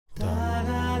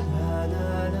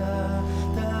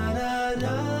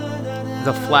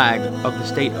the flag of the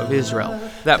state of Israel.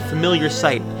 That familiar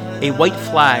sight, a white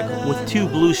flag with 2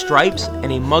 blue stripes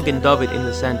and a Magen David in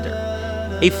the center.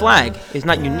 A flag is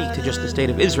not unique to just the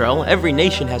state of Israel. Every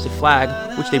nation has a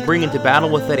flag which they bring into battle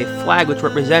with it, a flag which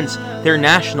represents their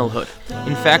nationalhood.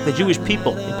 In fact, the Jewish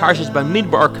people in Parshas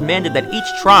Bamidbar are commanded that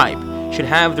each tribe should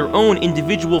have their own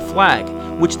individual flag,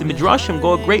 which the Midrashim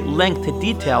go a great length to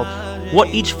detail what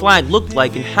each flag looked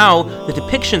like and how the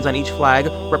depictions on each flag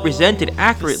represented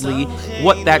accurately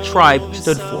what that tribe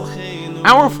stood for.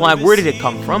 Our flag, where did it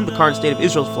come from? The current state of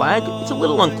Israel's flag? It's a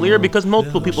little unclear because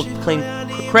multiple people claim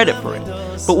credit for it.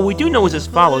 But what we do know is as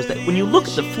follows, that when you look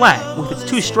at the flag with its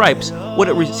 2 stripes, what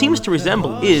it seems to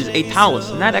resemble is a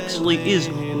talus, and that actually is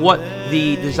what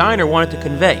the designer wanted to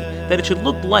convey, that it should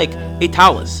look like a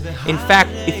talus. In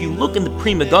fact, if you look in the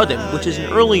Pri Megadim, which is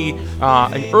an early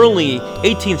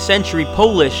 18th century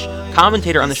Polish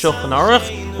commentator on the Shulchan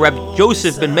Aruch, Reb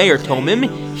Joseph ben Meir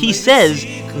Tomim, he says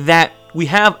that we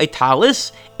have a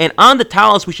talus, and on the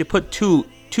talus we should put two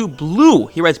blue,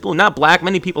 he writes blue, not black.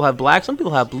 Many people have black, some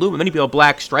people have blue, but many people have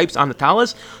black stripes on the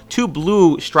talus. 2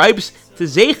 blue stripes to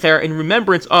zecher, in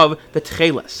remembrance of the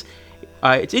Tcheles.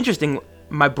 It's interesting,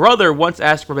 my brother once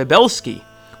asked Rabbi Belsky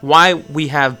why we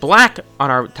have black on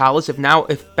our talus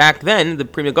if back then the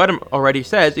Pri Megadim already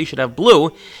says you should have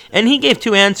blue, and he gave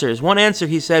 2 answers. One answer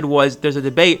he said was, there's a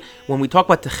debate when we talk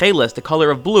about Techeles, the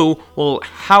color of blue, well,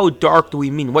 how dark do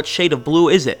we mean? What shade of blue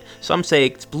is it? Some say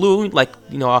it's blue, like,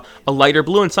 a lighter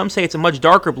blue, and some say it's a much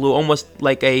darker blue, almost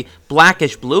like a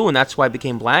blackish blue, and that's why it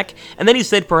became black. And then he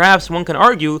said perhaps one can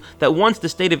argue that once the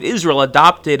state of Israel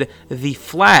adopted the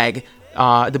flag,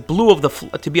 the blue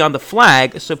to be on the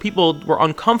flag, so people were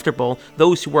uncomfortable.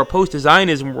 Those who were opposed to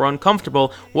Zionism were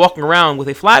uncomfortable walking around with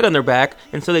a flag on their back,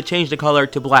 and so they changed the color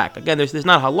to black. Again, there's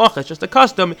not halacha, it's just a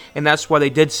custom, and that's why they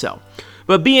did so.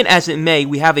 But be it as it may,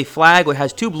 we have a flag that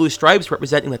has 2 blue stripes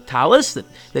representing the talus,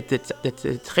 that's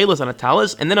tchelos on a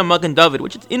talus, and then a Magen David,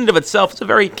 which in and of itself is a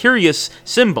very curious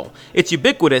symbol. It's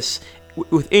ubiquitous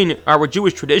within our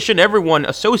Jewish tradition. Everyone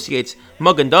associates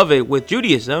Magen David with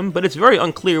Judaism, but it's very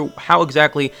unclear how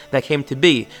exactly that came to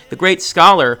be. The great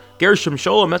scholar Gershom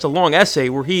Scholem has a long essay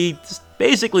where he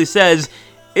basically says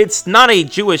it's not a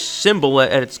Jewish symbol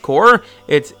at its core,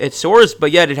 its source,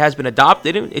 but yet it has been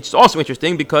adopted. It's also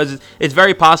interesting because it's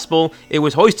very possible it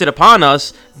was hoisted upon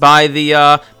us by the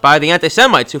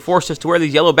anti-Semites who forced us to wear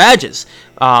these yellow badges,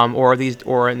 or in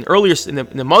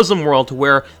the Muslim world to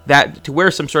wear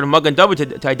some sort of Magen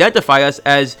David to identify us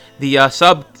as the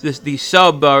sub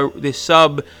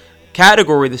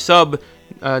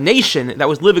nation that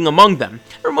was living among them.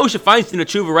 Moshe Feinstein of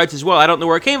Tshuva writes as well, I don't know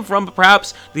where it came from, but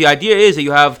perhaps the idea is that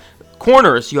you have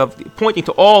corners, you have pointing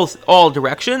to all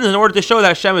directions in order to show that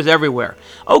Hashem is everywhere.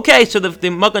 Okay, so the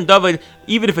Magen David,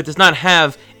 even if it does not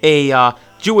have a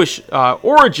Jewish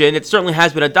origin, it certainly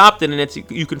has been adopted,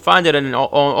 and you can find it in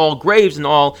all graves and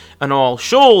all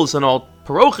shuls and all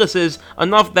parochas,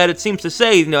 enough that it seems to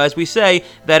say, as we say,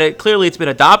 that it's been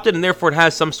adopted, and therefore it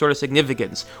has some sort of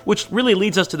significance. Which really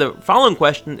leads us to the following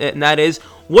question, and that is,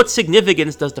 what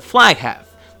significance does the flag have?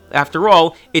 After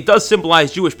all, it does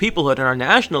symbolize Jewish peoplehood and our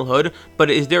nationalhood,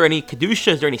 but is there any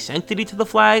kedusha, is there any sanctity to the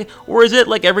flag? Or is it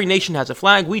like every nation has a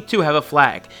flag, we too have a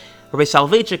flag? Rabbi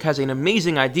Soloveitchik has an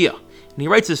amazing idea, and he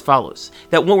writes as follows,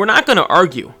 that when we're not going to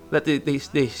argue that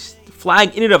the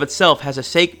flag in and of itself has a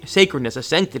sacredness, a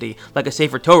sanctity, like a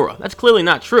Sefer Torah. That's clearly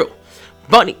not true.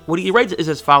 But what he writes is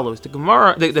as follows. The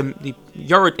Gemara, the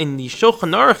Yored in the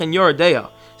Shulchan Aruch and Yoreh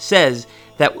De'ah says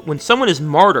that when someone is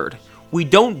martyred, we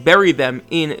don't bury them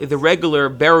in the regular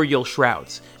burial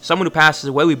shrouds. Someone who passes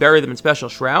away, we bury them in special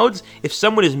shrouds. If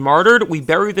someone is martyred, we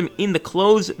bury them in the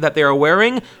clothes that they are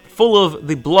wearing, full of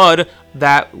the blood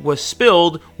that was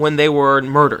spilled when they were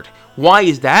murdered. Why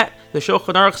is that? The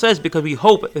Shulchan Aruch says because we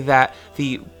hope that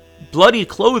the bloody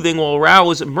clothing will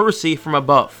arouse mercy from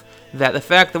above. That the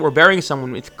fact that we're burying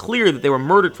someone, it's clear that they were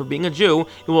murdered for being a Jew,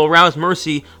 it will arouse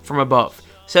mercy from above.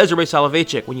 Says Rabbi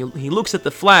Soloveitchik, when he looks at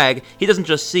the flag, he doesn't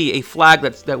just see a flag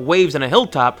that waves on a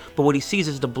hilltop, but what he sees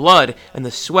is the blood and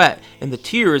the sweat and the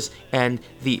tears and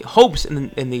the hopes and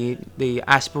the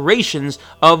aspirations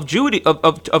of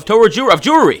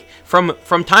Jewry,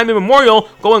 from time immemorial,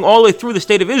 going all the way through the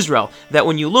state of Israel. That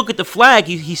when you look at the flag,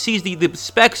 he sees the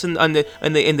specks and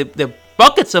the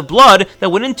buckets of blood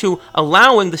that went into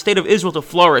allowing the state of Israel to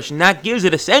flourish, and that gives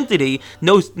it a sanctity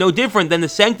no different than the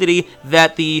sanctity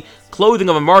that the clothing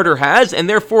of a martyr has, and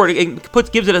therefore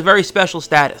it gives it a very special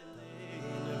status.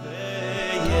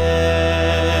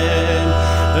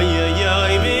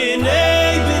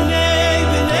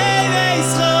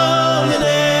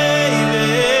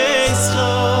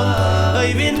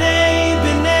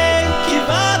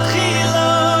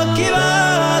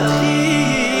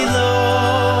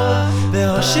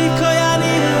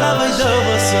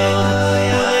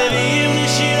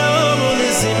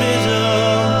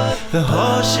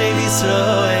 Hoshev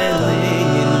Yisraeli.